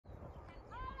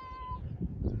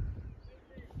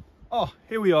Oh,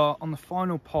 here we are on the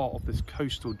final part of this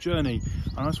coastal journey,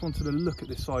 and I just wanted to look at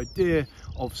this idea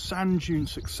of sand dune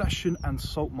succession and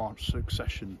salt marsh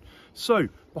succession. So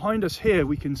behind us here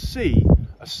we can see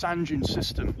a sand dune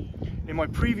system. In my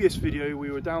previous video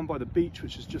we were down by the beach,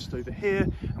 which is just over here,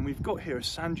 and we've got here a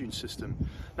sand dune system.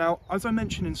 Now, as I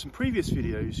mentioned in some previous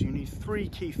videos, you need three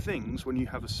key things when you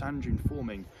have a sand dune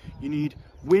forming. You need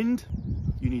wind,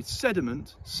 you need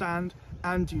sediment, sand,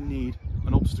 and you need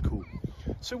an obstacle.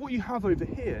 So what you have over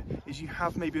here is you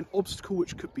have maybe an obstacle,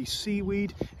 which could be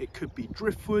seaweed, it could be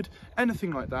driftwood,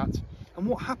 anything like that. And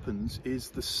what happens is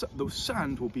the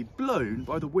sand will be blown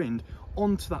by the wind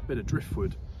onto that bit of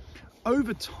driftwood.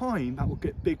 Over time, that will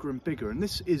get bigger and bigger, and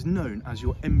this is known as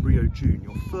your embryo dune,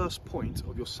 your first point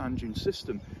of your sand dune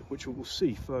system, which we will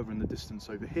see further in the distance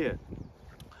over here.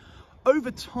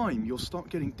 Over time, you'll start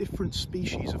getting different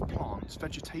species of plants,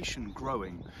 vegetation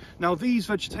growing. Now, these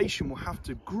vegetation will have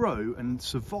to grow and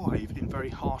survive in very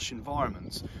harsh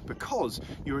environments because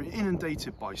you're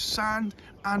inundated by sand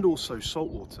and also salt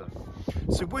water.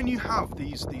 So when you have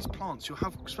these plants, you'll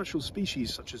have special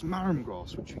species such as marram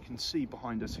grass, which we can see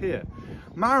behind us here.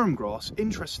 Marram grass,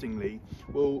 interestingly,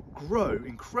 will grow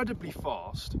incredibly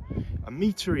fast, 1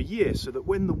 metre a year, so that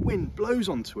when the wind blows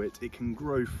onto it, it can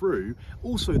grow through.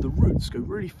 Also, the roots go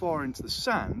really far into the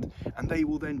sand, and they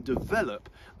will then develop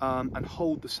and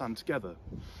hold the sand together.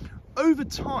 Over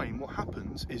time, what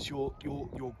happens is your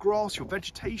grass, your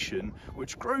vegetation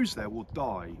which grows there, will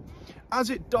die. As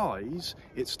it dies,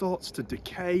 it starts to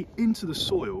decay into the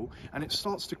soil, and it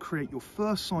starts to create your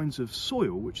first signs of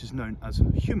soil, which is known as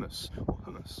humus or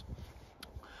humus.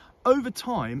 Over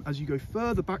time, as you go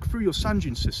further back through your sand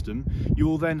dune system, you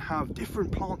will then have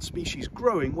different plant species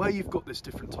growing where you've got this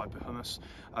different type of humus,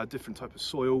 different type of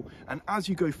soil. And as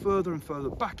you go further and further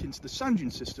back into the sand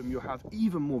dune system, you'll have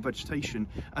even more vegetation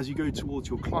as you go towards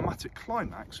your climatic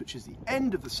climax, which is the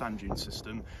end of the sand dune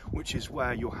system, which is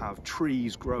where you'll have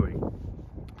trees growing.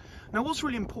 Now, what's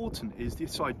really important is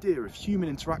this idea of human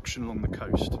interaction along the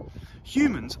coast.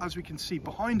 Humans, as we can see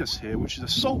behind us here, which is a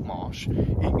salt marsh,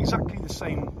 in exactly the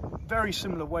same, very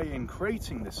similar way in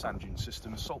creating this sand dune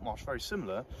system, a salt marsh, very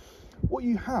similar. What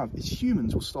you have is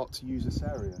humans will start to use this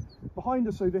area. Behind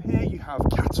us over here, you have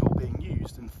cattle being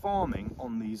used in farming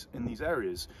in these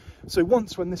areas. So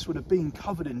once, when this would have been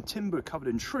covered in timber, covered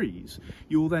in trees,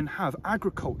 you will then have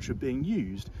agriculture being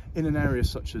used in an area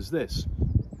such as this.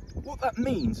 What that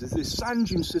means is this sand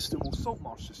dune system or salt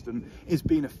marsh system is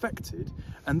being affected,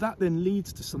 and that then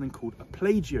leads to something called a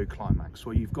plagioclimax,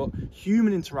 where you've got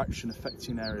human interaction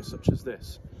affecting areas such as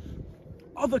this.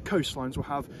 Other coastlines will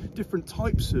have different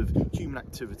types of human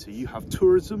activity. You have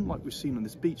tourism, like we've seen on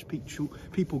this beach,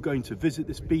 people going to visit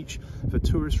this beach for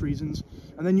tourist reasons,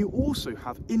 and then you also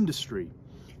have industry.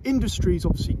 Industry is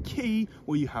obviously key,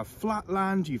 where you have flat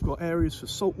land, you've got areas for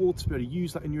salt water to be able to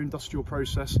use that in your industrial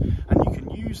process, and you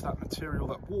can use that material,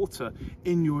 that water,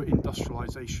 in your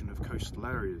industrialisation of coastal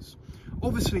areas.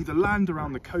 Obviously, the land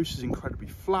around the coast is incredibly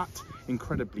flat,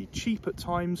 incredibly cheap at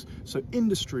times, so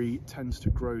industry tends to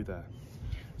grow there.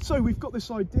 So we've got this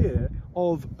idea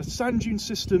of a sand dune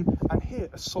system and here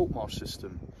a salt marsh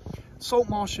system. Salt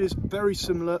marshes, very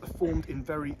similar, are formed in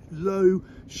very low,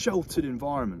 sheltered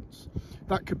environments.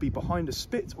 That could be behind a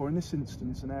spit, or in this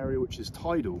instance, an area which is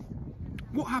tidal.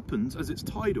 What happens as it's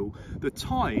tidal, the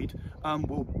tide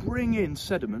will bring in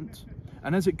sediment,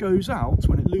 and as it goes out,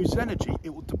 when it loses energy, it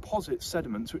will deposit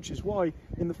sediments, which is why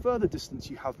in the further distance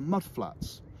you have mud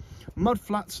flats. Mud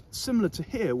flats, similar to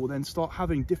here, will then start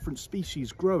having different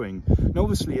species growing. Now,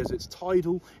 obviously, as it's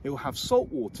tidal, it will have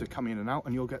salt water coming in and out,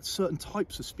 and you'll get certain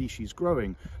types of species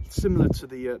growing, similar to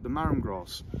the marram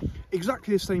grass.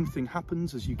 Exactly the same thing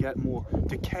happens as you get more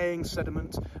decaying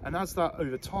sediment, and as that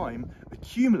over time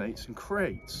accumulates and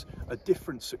creates a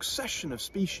different succession of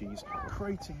species,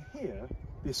 creating here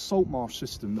this salt marsh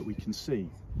system that we can see.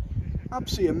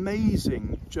 Absolutely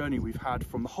amazing journey we've had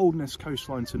from the Holderness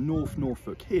coastline to North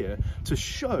Norfolk here to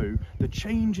show the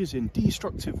changes in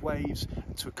destructive waves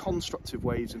to constructive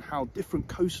waves, and how different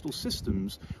coastal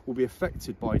systems will be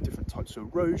affected by different types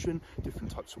of erosion,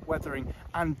 different types of weathering,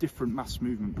 and different mass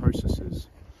movement processes.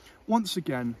 Once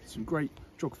again, some great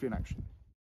geography in action.